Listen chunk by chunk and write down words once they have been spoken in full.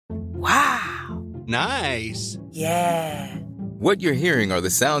Nice. Yeah. What you're hearing are the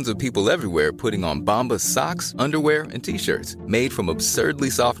sounds of people everywhere putting on Bombas socks, underwear, and T-shirts made from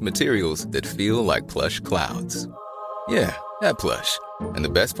absurdly soft materials that feel like plush clouds. Yeah, that plush. And the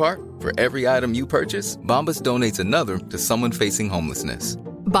best part? For every item you purchase, Bombas donates another to someone facing homelessness.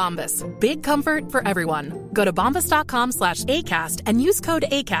 Bombas. Big comfort for everyone. Go to bombas.com/ACAST and use code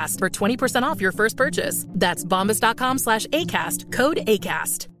ACAST for 20% off your first purchase. That's bombas.com/ACAST. Code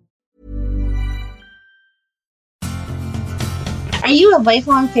ACAST. Are you a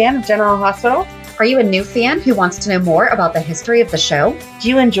lifelong fan of General Hospital? Are you a new fan who wants to know more about the history of the show? Do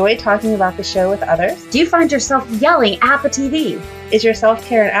you enjoy talking about the show with others? Do you find yourself yelling at the TV? Is your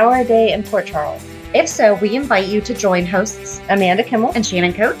self-care an hour a day in Port Charles? If so, we invite you to join hosts Amanda Kimmel and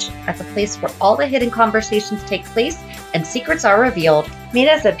Shannon Coach at the place where all the hidden conversations take place and secrets are revealed. Meet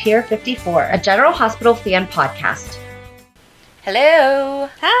us at Pier 54, a General Hospital fan podcast. Hello.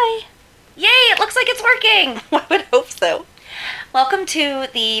 Hi. Yay, it looks like it's working. I would hope so. Welcome to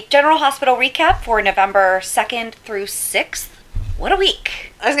the General Hospital recap for November 2nd through 6th. What a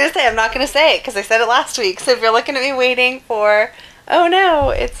week. I was going to say, I'm not going to say it because I said it last week. So if you're looking at me waiting for, oh no,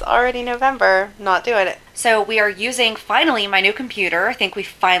 it's already November, not doing it. So we are using, finally, my new computer. I think we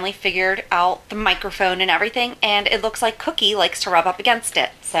finally figured out the microphone and everything, and it looks like Cookie likes to rub up against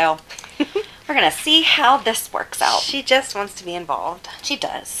it. So we're going to see how this works out. She just wants to be involved. She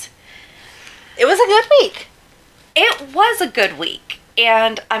does. It was a good week. It was a good week.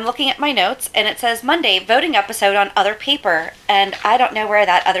 And I'm looking at my notes, and it says Monday, voting episode on other paper. And I don't know where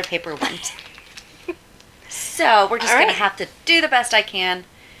that other paper went. So we're just going to have to do the best I can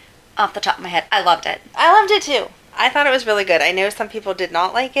off the top of my head. I loved it. I loved it too. I thought it was really good. I know some people did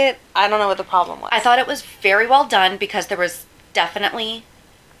not like it. I don't know what the problem was. I thought it was very well done because there was definitely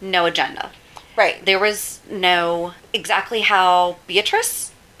no agenda. Right. There was no exactly how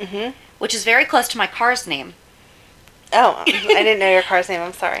Beatrice, which is very close to my car's name. Oh, I didn't know your car's name.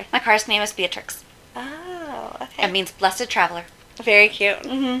 I'm sorry. My car's name is Beatrix. Oh, okay. It means blessed traveler. Very cute.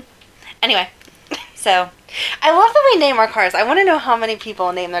 Anyway, so I love that we name our cars. I want to know how many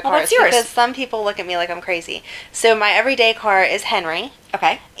people name their cars. What's yours? Because some people look at me like I'm crazy. So my everyday car is Henry.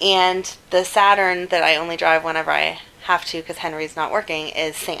 Okay. And the Saturn that I only drive whenever I have to because Henry's not working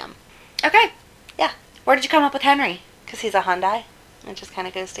is Sam. Okay. Yeah. Where did you come up with Henry? Because he's a Hyundai. It just kind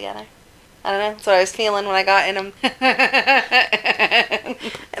of goes together. I don't know. That's what I was feeling when I got in him.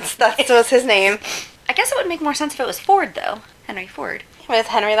 That was his name. I guess it would make more sense if it was Ford, though. Henry Ford. With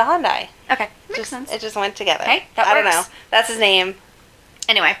Henry the Hyundai. Okay. Makes sense. It just went together. Okay, that I don't works. know. That's his name.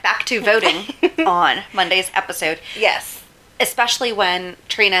 Anyway, back to voting on Monday's episode. Yes. Especially when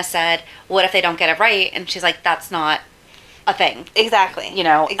Trina said, what if they don't get it right? And she's like, that's not a thing. Exactly. You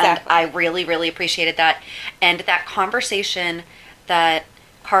know, exactly. And I really, really appreciated that. And that conversation that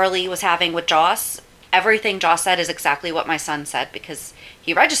Carly was having with Joss, everything Joss said is exactly what my son said because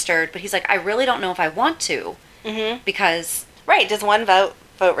he registered, but he's like, I really don't know if I want to because... Right. Does one vote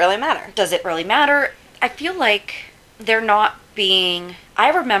really matter? Does it really matter? I feel like they're not being... I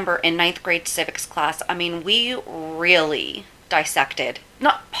remember in 9th grade civics class, I mean, we really dissected,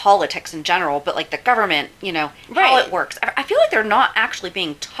 not politics in general, but like the government, you know, how it works. I feel like they're not actually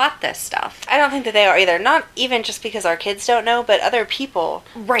being taught this stuff. I don't think that they are either. Not even just because our kids don't know, but other people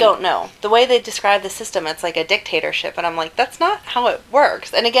don't know. The way they describe the system, it's like a dictatorship. And I'm like, that's not how it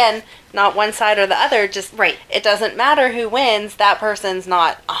works. And again, not one side or the other, just it doesn't matter who wins. That person's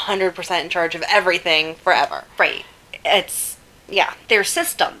not 100% in charge of everything forever. Right. It's, there's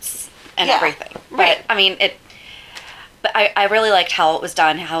systems and everything. Right. But, I mean, But I really liked how it was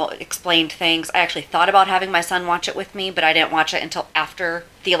done, how it explained things. I actually thought about having my son watch it with me, but I didn't watch it until after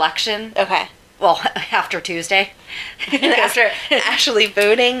the election. Okay. Well, after Tuesday. After actually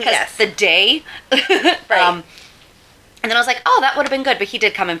voting, yes. The day. Right. And then I was like, oh, that would have been good. But he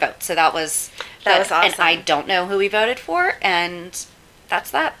did come and vote, so that was awesome. And I don't know who he voted for, and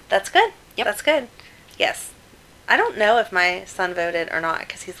that's that. That's good. Yep. That's good. Yes. I don't know if my son voted or not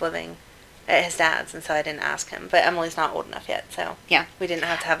because he's living at his dad's, and so I didn't ask him. But Emily's not old enough yet, so we didn't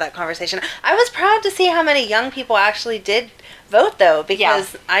have to have that conversation. I was proud to see how many young people actually did vote, though,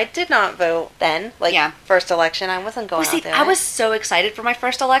 because I did not vote then. First election, I wasn't going out there. I was so excited for my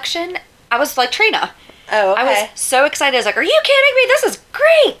first election. I was like Trina. Oh, okay. I was so excited. I was like, are you kidding me? This is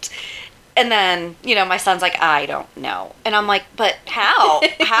great. And then, you know, my son's like, I don't know. And I'm like, but how?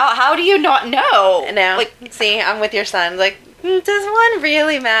 how do you not know? No. Like, see, I'm with your son. Like, does one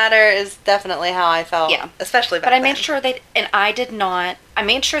really matter is definitely how I felt. Yeah. Especially back But I then. made sure I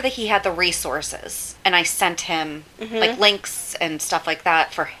made sure that he had the resources. And I sent him, like, links and stuff like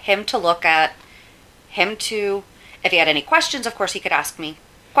that for him to look at, if he had any questions, of course, he could ask me.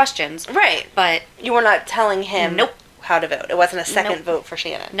 questions. Right. But you were not telling him nope. how to vote. It wasn't a second vote for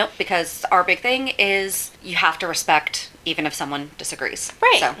Shannon. Nope, because our big thing is you have to respect even if someone disagrees.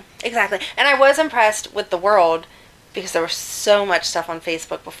 Right. So. Exactly. And I was impressed with the world because there was so much stuff on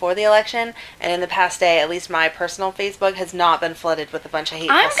Facebook before the election, and in the past day, at least my personal Facebook has not been flooded with a bunch of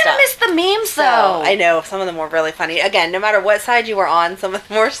hateful stuff. I'm gonna miss the memes, though. I know, some of them were really funny. Again, no matter what side you were on, some of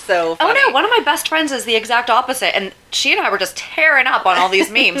them were so funny. Oh no, one of my best friends is the exact opposite, and she and I were just tearing up on all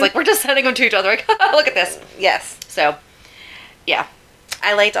these memes. Like, we're just sending them to each other, like, look at this. Yes. So, yeah.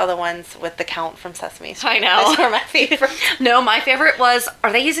 I liked all the ones with the count from Sesame Street. I know. Those were my favorite. No, my favorite was,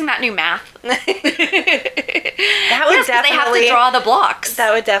 are they using that new math? That would definitely... they have to draw the blocks.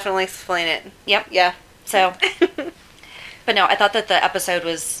 That would definitely explain it. Yep. Yeah. So, but no, I thought that the episode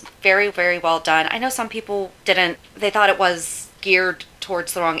was very, very well done. I know some people didn't, they thought it was geared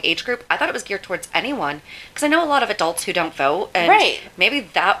towards the wrong age group. I thought it was geared towards anyone, because I know a lot of adults who don't vote, and maybe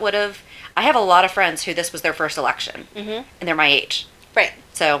that would have, I have a lot of friends who this was their first election, and they're my age. Right.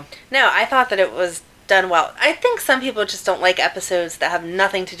 So. No, I thought that it was done well. I think some people just don't like episodes that have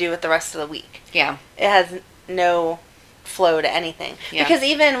nothing to do with the rest of the week. Yeah. It has no flow to anything. Yeah. Because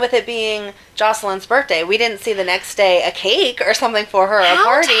even with it being Jocelyn's birthday, we didn't see the next day a cake or something for her, a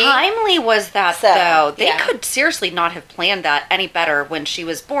party. How timely was that, though? They could seriously not have planned that any better when she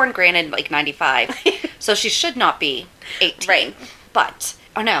was born, granted, like 95. So she should not be 18. Right. But,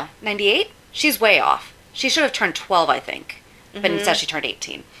 oh no, 98? She's way off. She should have turned 12, I think. But instead she turned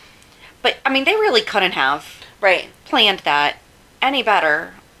 18. But, I mean, they really couldn't have planned that any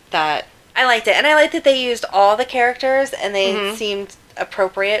better. That I liked it. And I liked that they used all the characters and they seemed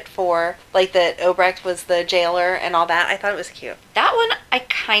appropriate for, like, that Obrecht was the jailer and all that. I thought it was cute. That one I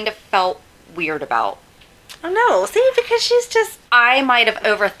kind of felt weird about. Oh, no. See, because she's just... I might have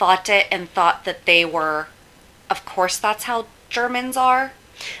overthought it and thought that they were... Of course that's how Germans are.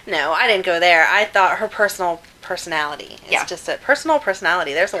 No, I didn't go there. I thought her personality. It's just a personal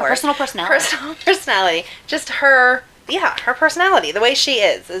personality. There's a word. Personal personality. Personal personality. Just her, her personality. The way she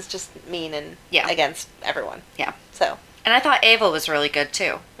is just mean and against everyone. Yeah. So. And I thought Ava was really good,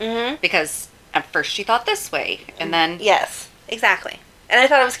 too. Mm-hmm. Because at first she thought this way, and then... Yes, exactly. And I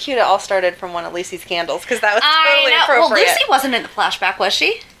thought it was cute it all started from one of Lucy's candles, because that was totally appropriate. Well, Lucy wasn't in the flashback, was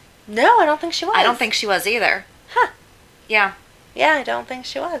she? No, I don't think she was. I don't think she was either. Huh. Yeah. Yeah, I don't think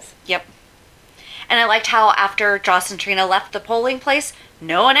she was. Yep. And I liked how after Joss and Trina left the polling place,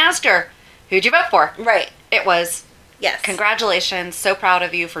 no one asked her, who'd you vote for? Right. It was, yes, congratulations, so proud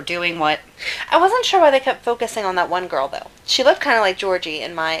of you for doing what... I wasn't sure why they kept focusing on that one girl, though. She looked kind of like Georgie,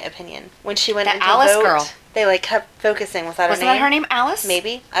 in my opinion. When she went into Alice vote, girl. They, like, kept focusing. Was that her name? Wasn't that her name, Alice?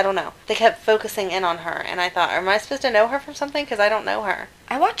 Maybe. I don't know. They kept focusing in on her, and I thought, am I supposed to know her from something? Because I don't know her.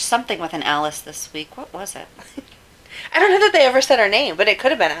 I watched something with an Alice this week. What was it? I don't know that they ever said her name, but it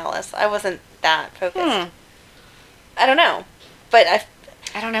could have been Alice. I wasn't that focused. I don't know. But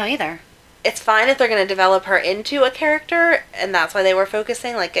I don't know either. It's fine if they're going to develop her into a character, and that's why they were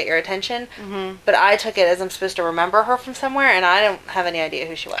focusing, like, get your attention. Mm-hmm. But I took it as I'm supposed to remember her from somewhere, and I don't have any idea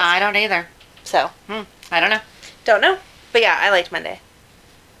who she was. I don't either. So. I don't know. Don't know. But yeah, I liked Monday.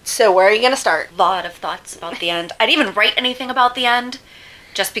 So where are you going to start? A lot of thoughts about the end. I didn't even write anything about the end,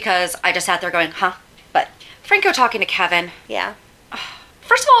 just because I just sat there going, huh? But Franco talking to Kevin. Yeah.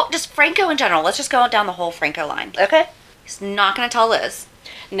 First of all, just Franco in general. Let's just go down the whole Franco line. Okay. He's not going to tell Liz.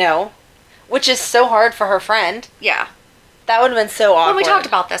 No. Which is so hard for her friend. Yeah. That would have been so awkward. When we talked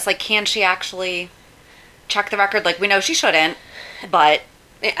about this, like, can she actually check the record? Like, we know she shouldn't, but...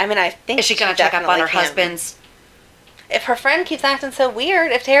 I mean, I think is she going to check up on her husband's... If her friend keeps acting so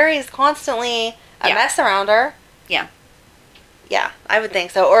weird, if Terry's constantly a mess around her... Yeah. Yeah, I would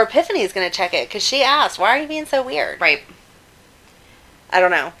think so. Or Epiphany's going to check it, because she asked, why are you being so weird? Right. I don't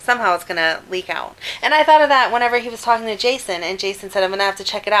know. Somehow it's going to leak out. And I thought of that whenever he was talking to Jason, and Jason said, I'm going to have to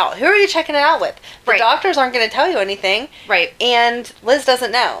check it out. Who are you checking it out with? The doctors aren't going to tell you anything. Right. And Liz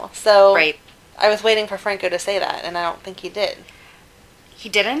doesn't know. So right. I was waiting for Franco to say that, and I don't think he did. He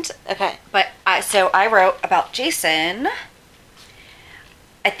didn't? Okay. But so I wrote about Jason.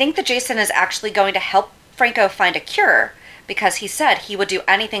 I think that Jason is actually going to help Franco find a cure, because he said he would do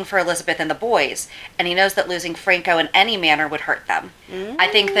anything for Elizabeth and the boys, and he knows that losing Franco in any manner would hurt them. I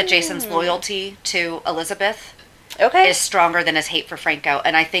think that Jason's loyalty to Elizabeth is stronger than his hate for Franco,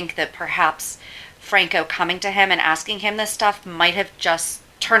 and I think that perhaps Franco coming to him and asking him this stuff might have just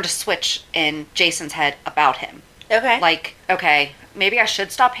turned a switch in Jason's head about him. Okay. Like, okay, maybe I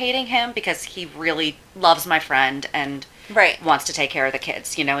should stop hating him because he really loves my friend and wants to take care of the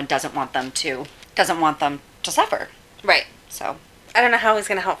kids, you know, and doesn't want them to suffer. Right. So I don't know how he's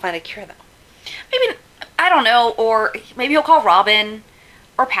going to help find a cure, though. Maybe, I don't know, or maybe he'll call Robin,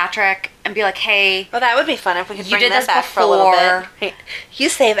 or Patrick and be like, hey... Well, that would be fun if we could bring did that this back before. for a little bit. You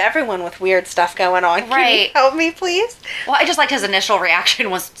save everyone with weird stuff going on. Can you help me, please? Well, I just liked his initial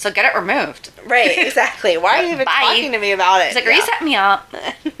reaction was, so get it removed. Right, exactly. Why are you even talking to me about it? He's like, are you setting me up?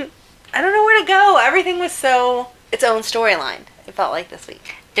 I don't know where to go. Everything was so... its own storyline, it felt like this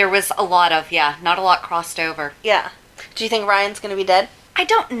week. There was a lot of, not a lot crossed over. Yeah. Do you think Ryan's going to be dead? I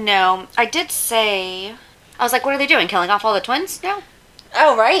don't know. I did say... I was like, what are they doing? Killing off all the twins? No.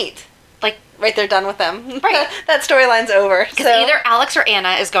 Oh, right. Like... Right, they're done with them. Right. That storyline's over. Because either Alex or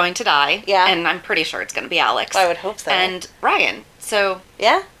Anna is going to die. Yeah. And I'm pretty sure it's going to be Alex. I would hope so. And Ryan. So...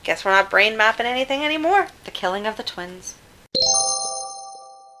 yeah. Guess we're not brain mapping anything anymore. The killing of the twins.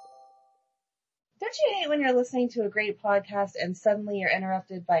 Don't you hate when you're listening to a great podcast and suddenly you're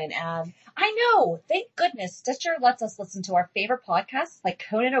interrupted by an ad? I know! Thank goodness Stitcher lets us listen to our favorite podcasts like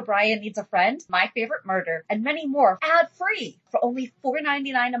Conan O'Brien Needs a Friend, My Favorite Murder, and many more ad-free for only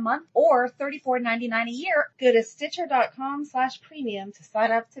 $4.99 a month or $34.99 a year. Go to Stitcher.com/premium to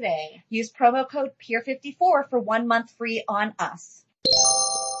sign up today. Use promo code PEER54 for 1 month free on us.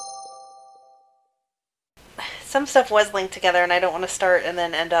 Some stuff was linked together and I don't want to start and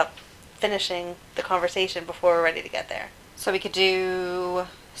then end up finishing the conversation before we're ready to get there. So we could do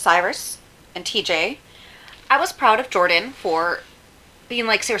Cyrus and TJ. I was proud of Jordan for being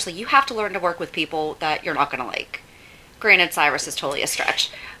like, seriously, you have to learn to work with people that you're not going to like. Granted, Cyrus is totally a stretch,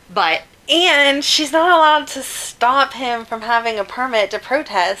 but... and she's not allowed to stop him from having a permit to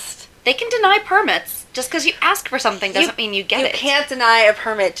protest. They can deny permits. Just because you ask for something doesn't mean you get it. You can't deny a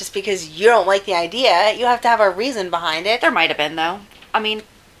permit just because you don't like the idea. You have to have a reason behind it. There might have been, though. I mean...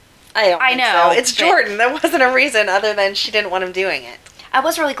 I know. So. It's Jordan. There wasn't a reason other than she didn't want him doing it. I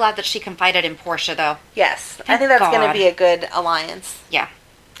was really glad that she confided in Portia, though. Yes. I think that's going to be a good alliance. Yeah.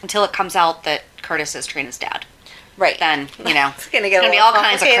 Until it comes out that Curtis is Trina's dad. Right. Then, you know, it's going to be all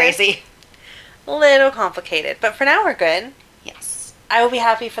kinds of crazy. A little complicated. But for now, we're good. Yes. I will be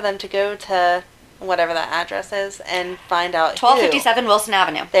happy for them to go to whatever that address is and find out 1257 Wilson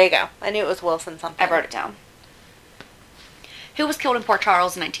Avenue. There you go. I knew it was Wilson something. I wrote it down. Who was killed in Port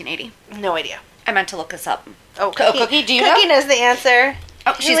Charles in 1980? No idea. I meant to look this up. Oh, Cookie, do you know? Cookie knows the answer.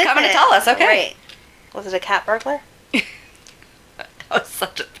 Oh, she's coming to tell us. Okay. Right. Was it a cat burglar? That was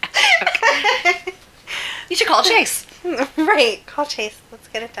such a bad joke. You should call Chase. Right. Call Chase. Let's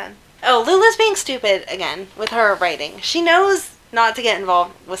get it done. Oh, Lula's being stupid again with her writing. She knows not to get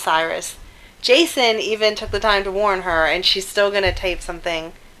involved with Cyrus. Jason even took the time to warn her, and she's still going to type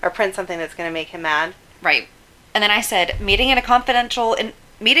something or print something that's going to make him mad. Right. And then I said, meeting a confidential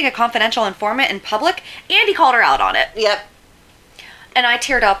informant in public, and he called her out on it. Yep. And I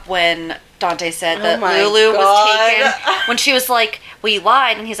teared up when Dante said that Lulu was taken. When she was like, well, you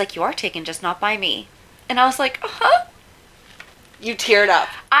lied. And he's like, you are taken, just not by me. And I was like, uh-huh. You teared up.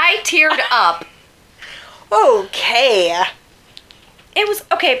 I teared up. Okay. It was,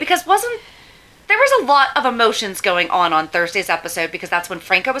 okay, because there was a lot of emotions going on Thursday's episode, because that's when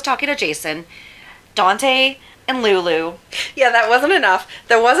Franco was talking to Jason, Dante and Lulu. Yeah, that wasn't enough.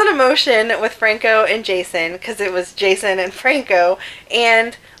 There was an emotion with Franco and Jason, because it was Jason and Franco.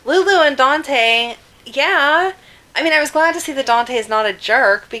 And Lulu and Dante, yeah. I mean, I was glad to see that Dante is not a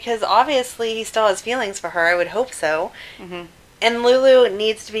jerk, because obviously he still has feelings for her. I would hope so. Mm-hmm. And Lulu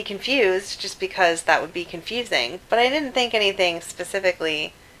needs to be confused, just because that would be confusing. But I didn't think anything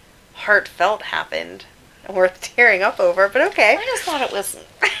specifically heartfelt happened worth tearing up over, but okay. I just thought it was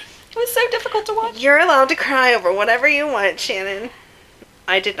so difficult to watch. You're allowed to cry over whatever you want, Shannon.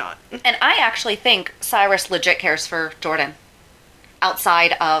 I did not. And I actually think Cyrus legit cares for Jordan.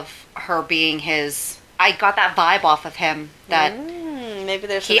 Outside of her being his... I got that vibe off of him that... maybe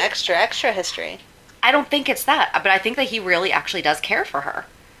there's some extra history. I don't think it's that, but I think that he really actually does care for her.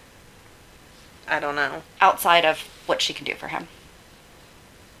 I don't know. Outside of what she can do for him.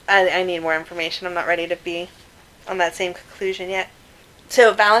 I need more information. I'm not ready to be on that same conclusion yet.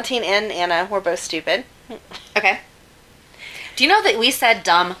 So, Valentine and Anna were both stupid. Okay. Do you know that we said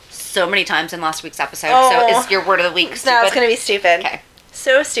dumb so many times in last week's episode? So, is your word of the week stupid? No, it's going to be stupid. Okay.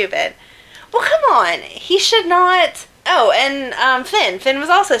 So stupid. Well, come on. He should not... Oh, and Finn. Finn was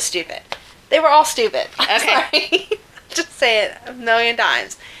also stupid. They were all stupid. Okay. Sorry. Just say it a million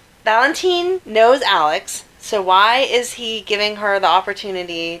times. Valentine knows Alex, so why is he giving her the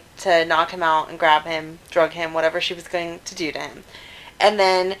opportunity to knock him out and grab him, drug him, whatever she was going to do to him? And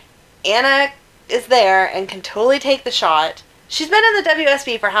then Anna is there and can totally take the shot. She's been in the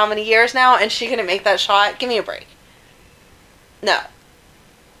WSB for how many years now, and she couldn't make that shot? Give me a break. No.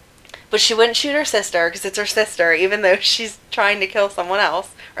 But she wouldn't shoot her sister, because it's her sister, even though she's trying to kill someone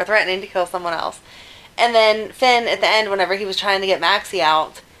else, or threatening to kill someone else. And then Finn, at the end, whenever he was trying to get Maxie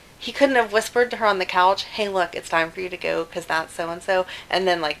out, he couldn't have whispered to her on the couch, hey, look, it's time for you to go because that's so-and-so, and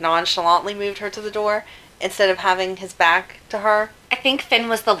then, like, nonchalantly moved her to the door instead of having his back to her. I think Finn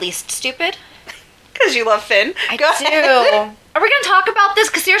was the least stupid. Because you love Finn. I do. Are we going to talk about this?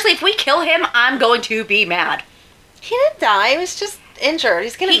 Because seriously, if we kill him, I'm going to be mad. He didn't die. He was just injured.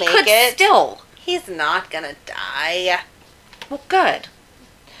 He's going to make it. He could still. He's not going to die. Well, good.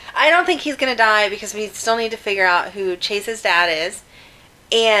 I don't think he's going to die because we still need to figure out who Chase's dad is.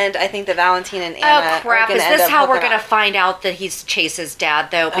 And I think that Valentine and Anna are going to end up. Oh, crap. Is this how we're going to find out that he's Chase's dad,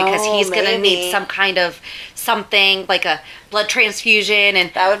 though? Because he's going to need some kind of something, like a blood transfusion.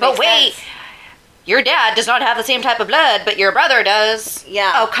 And that would make sense. Your dad does not have the same type of blood, but your brother does.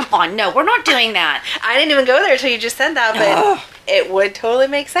 Yeah. Oh, come on. No, we're not doing that. I didn't even go there until you just said that, but it would totally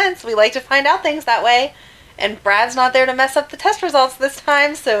make sense. We like to find out things that way. And Brad's not there to mess up the test results this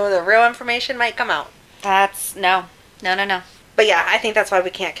time, so the real information might come out. No. But yeah, I think that's why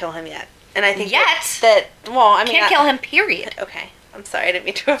we can't kill him yet. And I think that can't kill him, period. Okay. I'm sorry, I didn't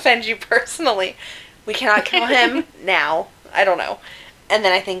mean to offend you personally. We cannot kill him now. I don't know. And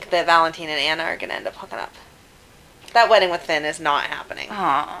then I think that Valentine and Anna are going to end up hooking up. That wedding with Finn is not happening.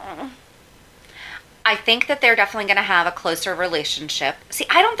 Aww. I think that they're definitely going to have a closer relationship. See,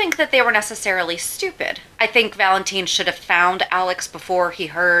 I don't think that they were necessarily stupid. I think Valentine should have found Alex before he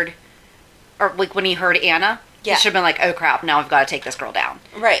heard, or like when he heard Anna. Yeah. He should have been like, oh crap, now I've got to take this girl down.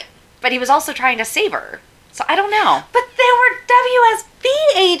 Right. But he was also trying to save her. So I don't know. But they were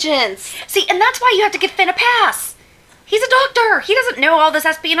WSB agents. See, and that's why you have to give Finn a pass. He's a doctor. He doesn't know all this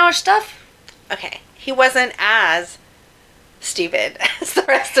espionage stuff. Okay. He wasn't as stupid as the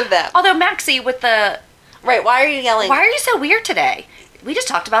rest of them. Although Maxie with the... Right, why are you yelling? Why are you so weird today? We just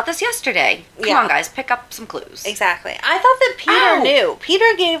talked about this yesterday. Come on, guys, pick up some clues. Exactly. I thought that Peter knew.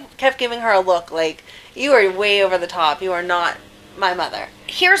 Peter kept giving her a look like, you are way over the top. You are not my mother.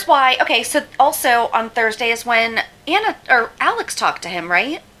 Here's why. Okay, so also on Thursday is when Anna or Alex talked to him,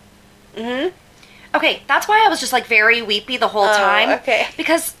 right? Mm-hmm. Okay, that's why I was just like very weepy the whole time. Okay.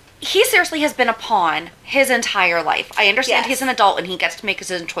 Because he seriously has been a pawn his entire life. I understand he's an adult and he gets to make his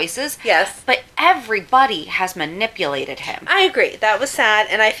own choices. Yes. But everybody has manipulated him. I agree. That was sad,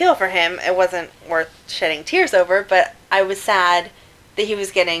 and I feel for him. It wasn't worth shedding tears over, but I was sad that he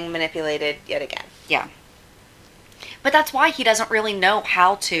was getting manipulated yet again. Yeah. But that's why he doesn't really know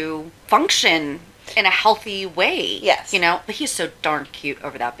how to function in a healthy way. Yes. You know? But he's so darn cute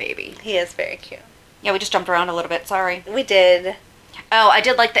over that baby. He is very cute. Yeah, we just jumped around a little bit. Sorry. We did. Oh, I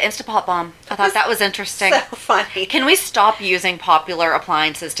did like the Instapot bomb. I thought that was interesting. So funny. Can we stop using popular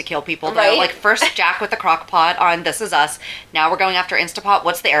appliances to kill people, though? Right? Like, first Jack with the crock pot on This Is Us. Now we're going after Instapot.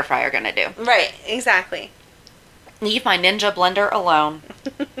 What's the air fryer going to do? Right, exactly. Leave my Ninja blender alone.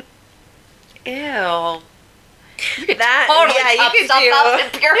 Ew. You could totally you could stuff up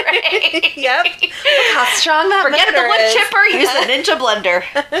in puree. Yep. Look how strong that Forget motor the wood is. chipper. Use the Ninja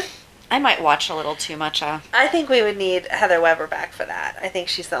blender. I might watch a little too much. I think we would need Heather Weber back for that. I think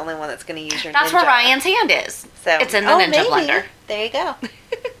she's the only one that's going to use your That's Ninja. where Ryan's hand is. So it's in the Ninja blender. There you go.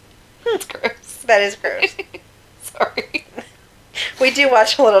 That's gross. That is gross. Sorry. We do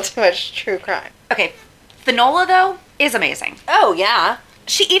watch a little too much true crime. Okay. Finola, though, is amazing. Oh, yeah.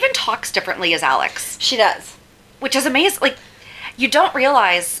 She even talks differently as Alex. She does. Which is amazing. Like, you don't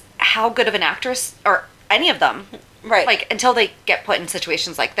realize how good of an actress, or any of them, right? Like, until they get put in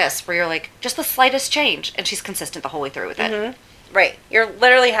situations like this, where you're like, just the slightest change, and she's consistent the whole way through with it. Mm-hmm. Right. You're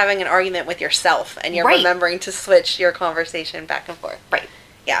literally having an argument with yourself, and you're remembering to switch your conversation back and forth. Right.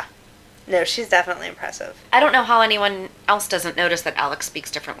 Yeah. No, she's definitely impressive. I don't know how anyone else doesn't notice that Alex speaks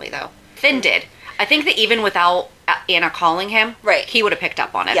differently, though. Finn did. I think that even without Anna calling him, he would have picked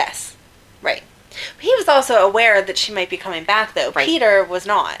up on it. Yes. Right. He was also aware that she might be coming back, though. Right. Peter was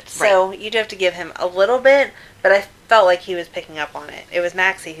not. So you do have to give him a little bit, but I felt like he was picking up on it. It was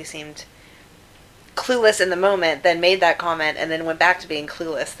Maxie who seemed clueless in the moment, then made that comment, and then went back to being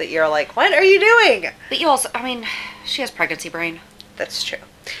clueless, that you're like, what are you doing? But you also, I mean, she has pregnancy brain. That's true.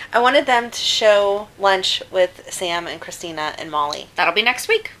 I wanted them to show lunch with Sam and Christina and Molly. That'll be next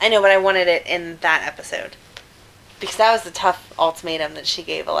week. I know, but I wanted it in that episode. Because that was the tough ultimatum that she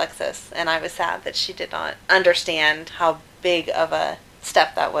gave Alexis, and I was sad that she did not understand how big of a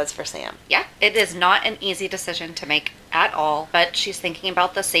step that was for Sam. Yeah, it is not an easy decision to make at all, but she's thinking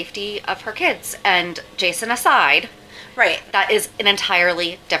about the safety of her kids, and Jason aside, that is an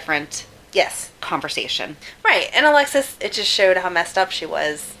entirely different conversation. Right, and Alexis, it just showed how messed up she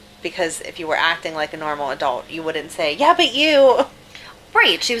was, because if you were acting like a normal adult, you wouldn't say, yeah, but you...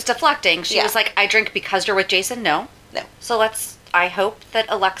 Right, she was deflecting. She was like, I drink because you're with Jason? No. No. So let's I hope that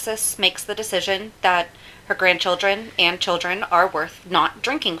Alexis makes the decision that her grandchildren and children are worth not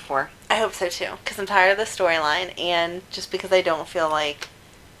drinking for. I hope so too, because I'm tired of the storyline, and just because I don't feel like...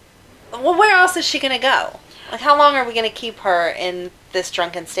 Well, where else is she going to go? Like, how long are we going to keep her in this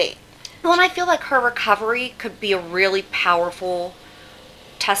drunken state? Well, and I feel like her recovery could be a really powerful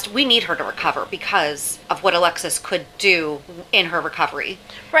test. We need her to recover because of what Alexis could do in her recovery.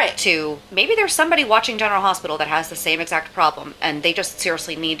 Right. To maybe there's somebody watching General Hospital that has the same exact problem and they just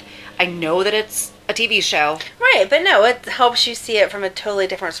seriously need... I know that it's a TV show. Right, but no, it helps you see it from a totally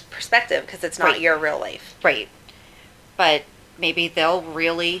different perspective because it's not Right. your real life. Right. But maybe they'll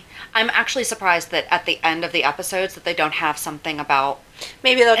really... I'm actually surprised that at the end of the episodes that they don't have something about...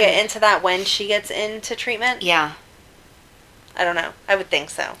 Maybe they'll get into that when she gets into treatment? Yeah. I don't know. I would think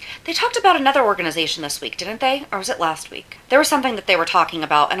so. They talked about another organization this week, didn't they? Or was it last week? There was something that they were talking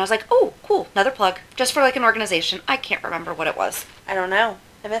about, and I was like, oh, cool, another plug. Just for like an organization. I can't remember what it was. I don't know.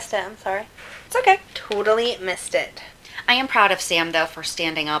 I missed it. I'm sorry. It's okay. Totally missed it. I am proud of Sam, though, for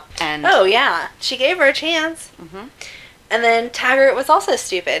standing up and... Oh, yeah. She gave her a chance. Mm-hmm. And then Taggart was also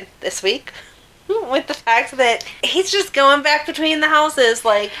stupid this week with the fact that he's just going back between the houses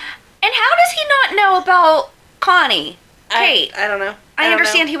like... And how does he not know about Connie? Kate. I don't know. I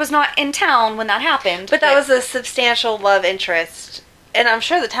understand he was not in town when that happened. But that was a substantial love interest. And I'm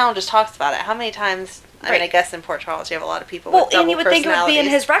sure the town just talks about it. How many times... I mean, I guess in Port Charles you have a lot of people with double and you would think it would be in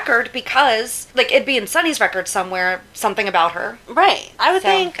personalities. his record because, like, it'd be in Sunny's record somewhere, something about her. Right. I would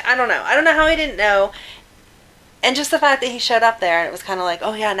think, I don't know. I don't know how he didn't know. And just the fact that he showed up there and it was kind of like,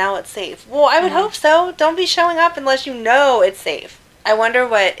 oh yeah, now it's safe. Well, I would hope so. Don't be showing up unless you know it's safe. I wonder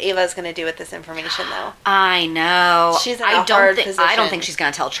what Ava's going to do with this information, though. I know. She's in a hard position. I don't think she's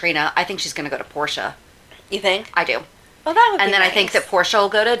going to tell Trina. I think she's going to go to Portia. You think? I do. Well, that would be And then nice. I think that Portia will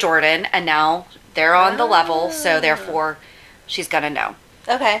go to Jordan, and now they're on the level, so therefore she's going to know.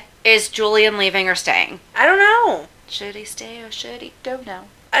 Okay. Is Julian leaving or staying? I don't know. Should he stay or should he go now?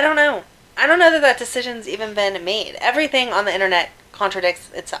 I don't know. I don't know that that decision's even been made. Everything on the internet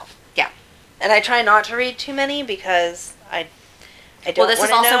contradicts itself. Yeah. And I try not to read too many because I don't Well, this is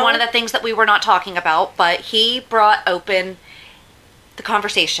wanna also know. one of the things that we were not talking about, but he brought open the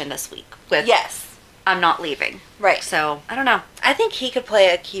conversation this week with, Yes. I'm not leaving. Right. So, I don't know. I think he could play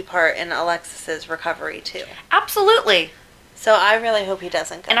a key part in Alexis's recovery, too. Absolutely. So I really hope he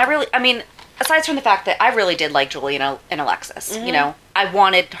doesn't go. And I mean, aside from the fact that I really did like Julian and Alexis, you know, I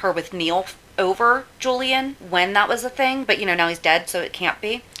wanted her with Neil over Julian when that was a thing, but, you know, now he's dead, so it can't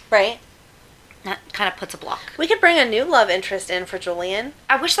be. Right. That kind of puts a block. We could bring a new love interest in for Julian.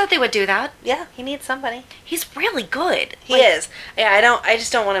 I wish that they would do that. Yeah, he needs somebody. He's really good. He is. Yeah, I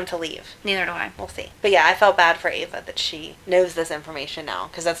just don't want him to leave. Neither do I. We'll see. But yeah, I felt bad for Ava that she knows this information now,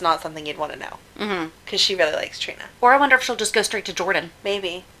 because that's not something you'd want to know. Mm-hmm. Because she really likes Trina. Or I wonder if she'll just go straight to Jordan.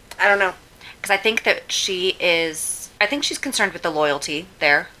 Maybe. I don't know. Because I think that I think she's concerned with the loyalty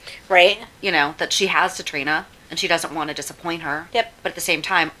there. Right? You know, that she has to Trina, and she doesn't want to disappoint her. Yep. But at the same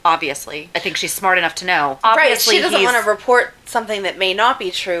time, obviously, I think she's smart enough to know. Right, Obviously, she doesn't want to report something that may not be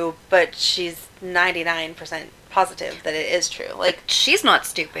true, but she's 99% positive that it is true. Like, she's not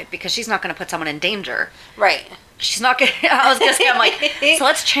stupid because she's not going to put someone in danger. right. She's not going to... I was going to say, I'm like, so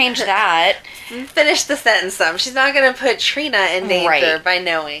let's change that. Finish the sentence some. She's not going to put Trina in danger Right. by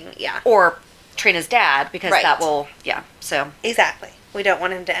knowing. Yeah. Or Trina's dad, because Right. that will... Yeah, so... Exactly. We don't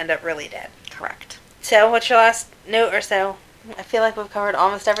want him to end up really dead. Correct. So, what's your last note or so? I feel like we've covered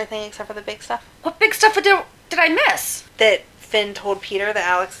almost everything except for the big stuff. What big stuff did I miss? That Finn told Peter that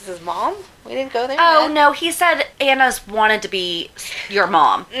Alex is his mom? We didn't go there Oh, yet. no, he said Anna's wanted to be your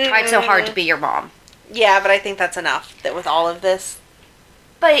mom. Tried so hard to be your mom. Yeah, but I think that's enough. That with all of this...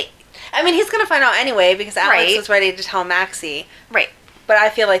 But... I mean, he's going to find out anyway because Alex Right. was ready to tell Maxie. Right. But I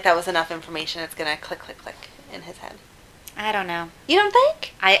feel like that was enough information. It's going to click, click, click in his head. I don't know. You don't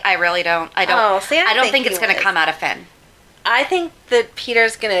think? I really don't. I don't. Oh, see, I don't think think he it's going to was. come out of Finn. I think that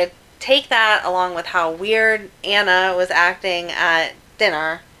Peter's going to take that along with how weird Anna was acting at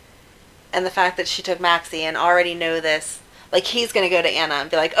dinner and the fact that she took Maxie and already know this. Like, he's going to go to Anna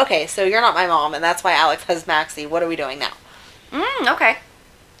and be like, okay, so you're not my mom and that's why Alex has Maxie. What are we doing now? Okay.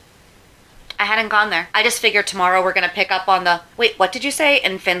 I hadn't gone there. I just figured tomorrow we're going to pick up on the, wait, what did you say?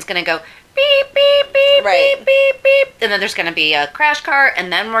 And Finn's going to go, beep, beep, beep, Right. beep, beep, beep. And then there's going to be a crash cart,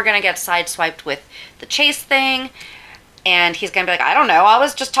 and then we're going to get sideswiped with the chase thing. And he's going to be like, I don't know. I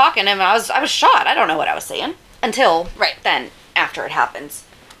was just talking, and I was shot. I don't know what I was saying. Until then, after it happens.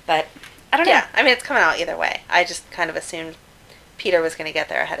 But I don't know. Yeah, I mean, it's coming out either way. I just kind of assumed Peter was going to get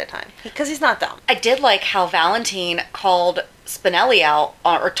there ahead of time. Because he's not dumb. I did like how Valentine called Spinelli out,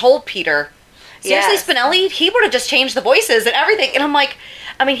 or told Peter Seriously, Yes. Spinelli, he would have just changed the voices and everything. And I'm like,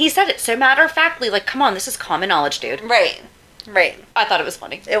 I mean, he said it so matter-of-factly, like, come on, this is common knowledge, dude. Right. Right. I thought it was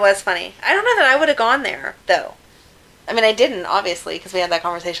funny. It was funny. I don't know that I would have gone there, though. I mean, I didn't, obviously, because we had that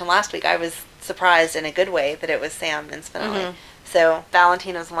conversation last week. I was surprised in a good way that it was Sam and Spinelli. Mm-hmm. So,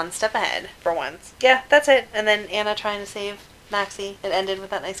 Valentina's one step ahead, for once. Yeah, that's it. And then Anna trying to save Maxie. It ended with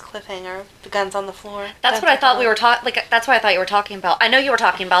that nice cliffhanger. The guns on the floor. That's what I thought we were talking, like, that's what I thought you were talking about. I know you were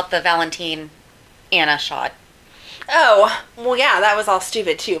talking about the Valentine Anna shot. Oh, well, yeah, that was all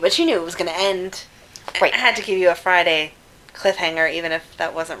stupid, too. But you knew it was going to end. Right. I had to give you a Friday cliffhanger, even if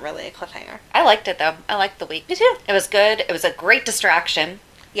that wasn't really a cliffhanger. I liked it, though. I liked the week. Me too. It was good. It was a great distraction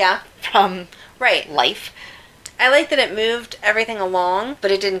Yeah. from Right. life. I like that it moved everything along, but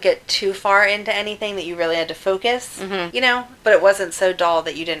it didn't get too far into anything that you really had to focus, you know? But it wasn't so dull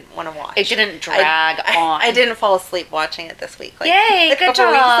that you didn't want to watch. It didn't drag on. I didn't fall asleep watching it this week. Like, Yay, a good couple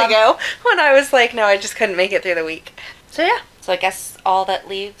job. weeks ago when I was like, no, I just couldn't make it through the week. So, yeah. So I guess all that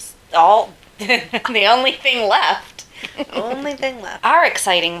leaves, the only thing left Only thing left. are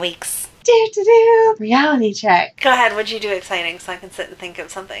exciting weeks. Reality check. Go ahead. What'd you do exciting so I can sit and think of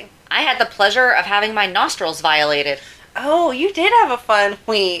something? I had the pleasure of having my nostrils violated. Oh, you did have a fun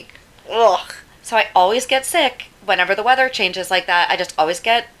week. Ugh. So I always get sick whenever the weather changes like that. I just always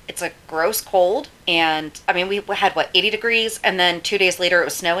get, it's a gross cold. And I mean, we had 80 degrees, and then 2 days later it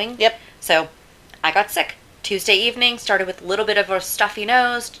was snowing. Yep. So I got sick. Tuesday evening, started with a little bit of a stuffy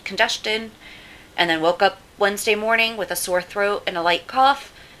nose, congestion, and then woke up Wednesday morning with a sore throat and a light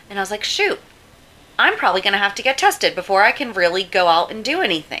cough. And I was like, shoot, I'm probably going to have to get tested before I can really go out and do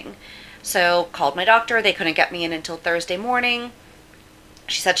anything. So called my doctor. They couldn't get me in until Thursday morning.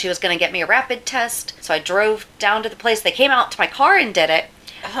 She said she was going to get me a rapid test. So I drove down to the place. They came out to my car and did it.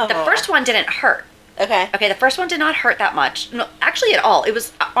 Oh. The first one didn't hurt. Okay. Okay, the first one did not hurt that much. No, actually at all. It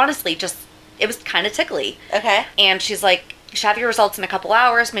was honestly just, it was kind of tickly. Okay. And she's like, you should have your results in a couple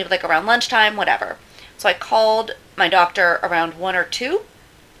hours, maybe like around lunchtime, whatever. So I called my doctor around 1 or 2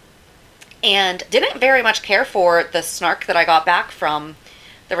 and didn't very much care for the snark that I got back from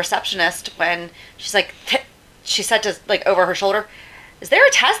the receptionist when she's like, she said to, like, over her shoulder, is there a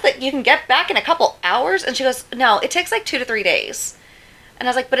test that you can get back in a couple hours? And she goes, no, it takes like 2 to 3 days. And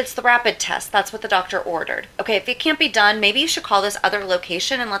I was like, but it's the rapid test. That's what the doctor ordered. Okay, if it can't be done, maybe you should call this other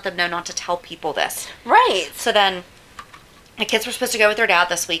location and let them know not to tell people this. Right. So then the kids were supposed to go with their dad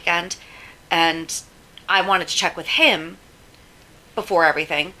this weekend, and I wanted to check with him before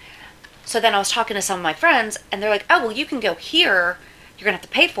everything. So then I was talking to some of my friends, and they're like, oh, well, you can go here. You're going to have to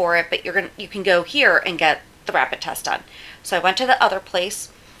pay for it, but you can go here and get the rapid test done. So I went to the other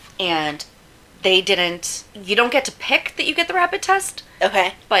place, and you don't get to pick that you get the rapid test.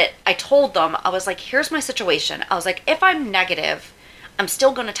 Okay. But I told them, I was like, here's my situation. I was like, if I'm negative, I'm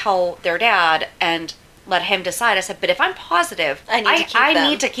still going to tell their dad and let him decide. I said, but if I'm positive, I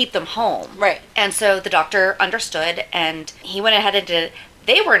need to keep them home. Right. And so the doctor understood, and he went ahead and did it.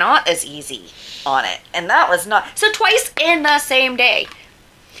 They were not as easy on it. And that was not... So twice in the same day.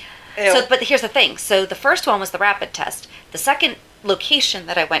 Ew. So, but here's the thing. So the first one was the rapid test. The second location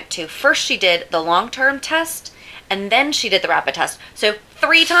that I went to, first she did the long-term test, and then she did the rapid test. So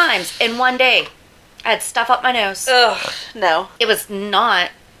 3 times in one day. I had stuff up my nose. Ugh, no. It was not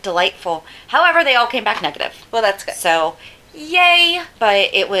delightful. However, they all came back negative. Well, that's good. So, yay.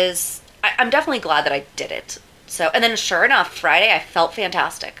 But it was... I'm definitely glad that I did it. So, and then sure enough, Friday I felt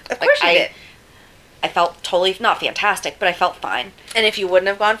fantastic. Of course you did. I felt totally, not fantastic, but I felt fine. And if you wouldn't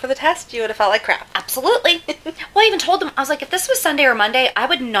have gone for the test, you would have felt like crap. Absolutely. Well, I even told them, I was like, if this was Sunday or Monday, I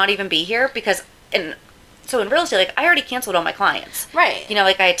would not even be here because, so in real estate, like, I already canceled all my clients. Right. You know,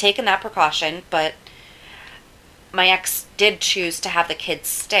 like, I had taken that precaution, but my ex did choose to have the kids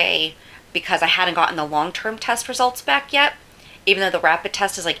stay because I hadn't gotten the long-term test results back yet. Even though the rapid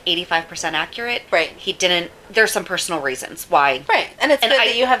test is like 85% accurate. Right. He didn't, there's some personal reasons why. Right. And it's good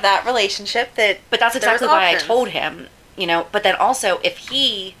that you have that relationship that... But that's exactly why I told him, you know. But then also, if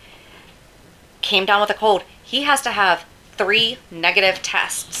he came down with a cold, he has to have 3 negative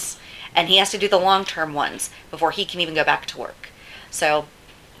tests. And he has to do the long-term ones before he can even go back to work. So...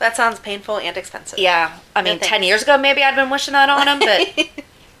 That sounds painful and expensive. Yeah. I mean, 10 years ago, maybe I'd been wishing that on him, but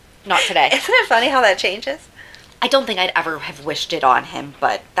not today. Isn't it funny how that changes? I don't think I'd ever have wished it on him,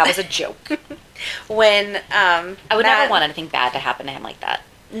 but that was a joke. When, I would never want anything bad to happen to him like that.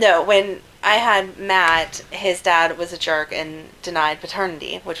 No, when I had Matt, his dad was a jerk and denied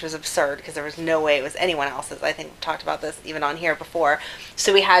paternity, which was absurd because there was no way it was anyone else's. I think we've talked about this even on here before.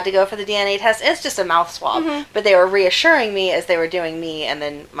 So we had to go for the DNA test. It's just a mouth swab. But they were reassuring me as they were doing me and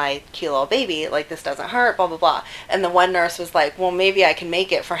then my cute little baby, like, this doesn't hurt, blah, blah, blah. And the one nurse was like, well, maybe I can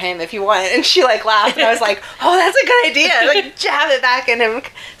make it for him if you want. And she, like, laughed. And I was like, oh, that's a good idea. Like, jab it back in him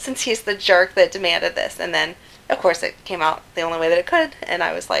since he's the jerk that demanded this. And then, of course, it came out the only way that it could, and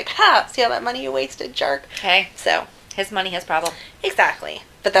I was like, ha, see all that money you wasted, jerk. Hey. So. His money, his problem. Exactly.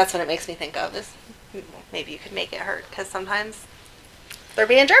 But that's what it makes me think of, is maybe you could make it hurt, because sometimes they're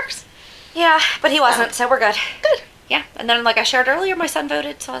being jerks. Yeah, but he wasn't, so we're good. Good. Yeah, and then, like I shared earlier, my son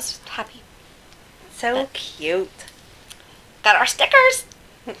voted, so I was happy. So cute. Got our stickers.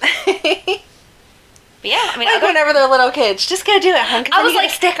 But yeah, I mean, like whenever they're little kids, just go do it, hon. I was like,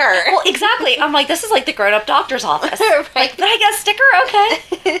 sticker. Well, exactly. I'm like, this is like the grown-up doctor's office. Right. Like, did I get a sticker? Okay.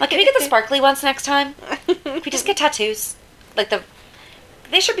 Like, can we get the sparkly ones next time? Can we just get tattoos? Like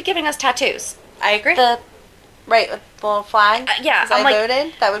they should be giving us tattoos. I agree. Right, with the little flag. Yeah, I'm like,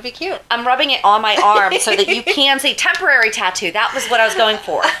 voted. That would be cute. I'm rubbing it on my arm so that you can see temporary tattoo. That was what I was going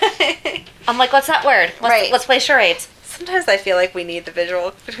for. I'm like, what's that word? Let's play charades. Sometimes I feel like we need the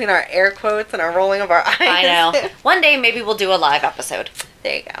visual between our air quotes and our rolling of our eyes. I know. One day maybe we'll do a live episode.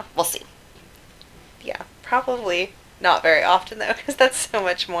 There you go. We'll see. Yeah, probably not very often though, because that's so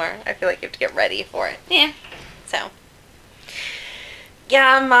much more. I feel like you have to get ready for it. Yeah. So.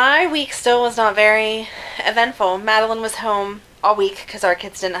 Yeah, my week still was not very eventful. Madeline was home all week because our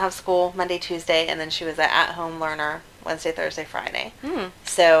kids didn't have school Monday, Tuesday, and then she was an at-home learner Wednesday, Thursday, Friday.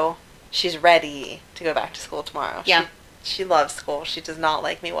 So she's ready to go back to school tomorrow. Yeah. She loves school. She does not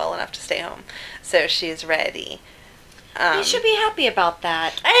like me well enough to stay home. So she's ready. You should be happy about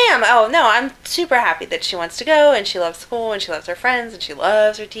that. I am. Oh, no, I'm super happy that she wants to go, and she loves school, and she loves her friends, and she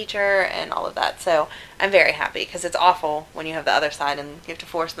loves her teacher, and all of that. So I'm very happy, because it's awful when you have the other side, and you have to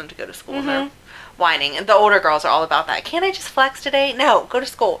force them to go to school, and they're whining. And the older girls are all about that. Can't I just flex today? No, go to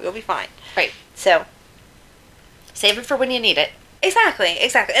school. You'll be fine. Right. So. Save it for when you need it. Exactly.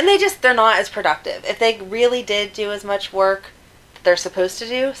 And they're not as productive. If they really did do as much work that they're supposed to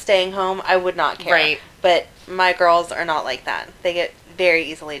do, staying home, I would not care. Right. But my girls are not like that. They get very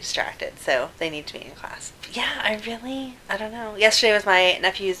easily distracted, so they need to be in class. Yeah, I don't know. Yesterday was my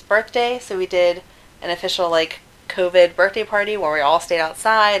nephew's birthday, so we did an official, like, COVID birthday party where we all stayed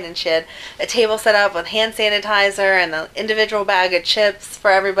outside, and she had a table set up with hand sanitizer and the individual bag of chips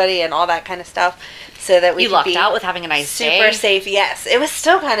for everybody and all that kind of stuff. So that we lucked out with having a nice super day. Safe. Yes, it was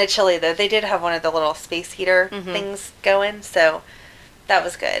still kind of chilly though. They did have one of the little space heater things going, so that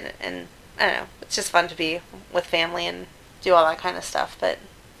was good. And I don't know, it's just fun to be with family and do all that kind of stuff. But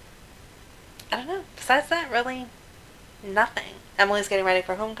I don't know. Besides that, really nothing. Emily's getting ready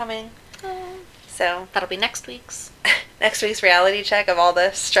for homecoming, so that'll be next week's reality check of all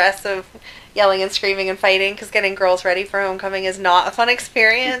the stress of yelling and screaming and fighting. Because getting girls ready for homecoming is not a fun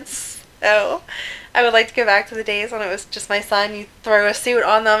experience. So I would like to go back to the days when it was just my son. You throw a suit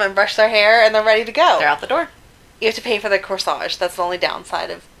on them and brush their hair and they're ready to go. They're out the door. You have to pay for the corsage. That's the only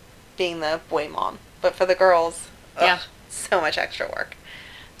downside of being the boy mom. But for the girls, so much extra work.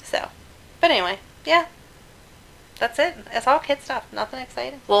 So, but anyway, yeah. That's it. It's all kid stuff. Nothing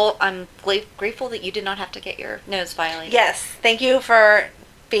exciting. Well, I'm grateful that you did not have to get your nose violated. Yes. Thank you for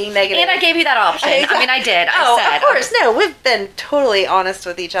being negative. And I gave you that option. I mean, I did. I said. Of course. No, we've been totally honest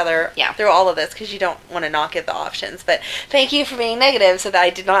with each other through all of this because you don't want to not give the options. But thank you for being negative so that I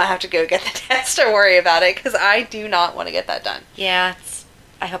did not have to go get the test or worry about it because I do not want to get that done. Yeah.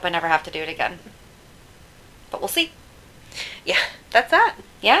 I hope I never have to do it again. But we'll see. Yeah, that's that.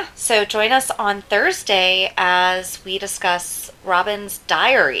 Yeah, so join us on Thursday as we discuss Robin's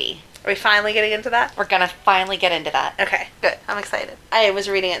diary. Are we finally getting into that? We're going to finally get into that. Okay, good. I'm excited. I was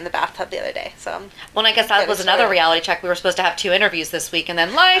reading it in the bathtub the other day, so... Well, I guess that was another reality check. We were supposed to have 2 interviews this week, and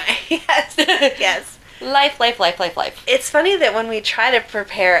then life. Yes, yes. Life. It's funny that when we try to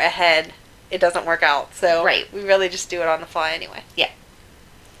prepare ahead, it doesn't work out, so right. We really just do it on the fly anyway. Yeah.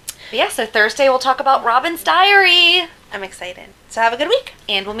 But yeah, so Thursday we'll talk about Robin's diary. I'm excited. So have a good week.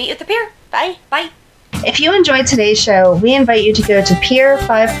 And we'll meet you at the pier. Bye. Bye. If you enjoyed today's show, we invite you to go to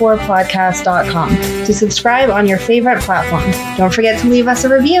pier54podcast.com to subscribe on your favorite platform. Don't forget to leave us a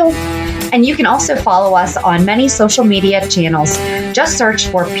review. And you can also follow us on many social media channels. Just search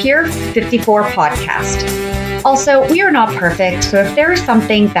for Pier 54 Podcast. Also, we are not perfect, so if there is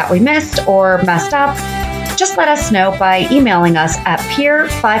something that we missed or messed up, just let us know by emailing us at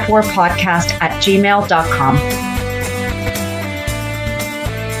pier54podcast@gmail.com.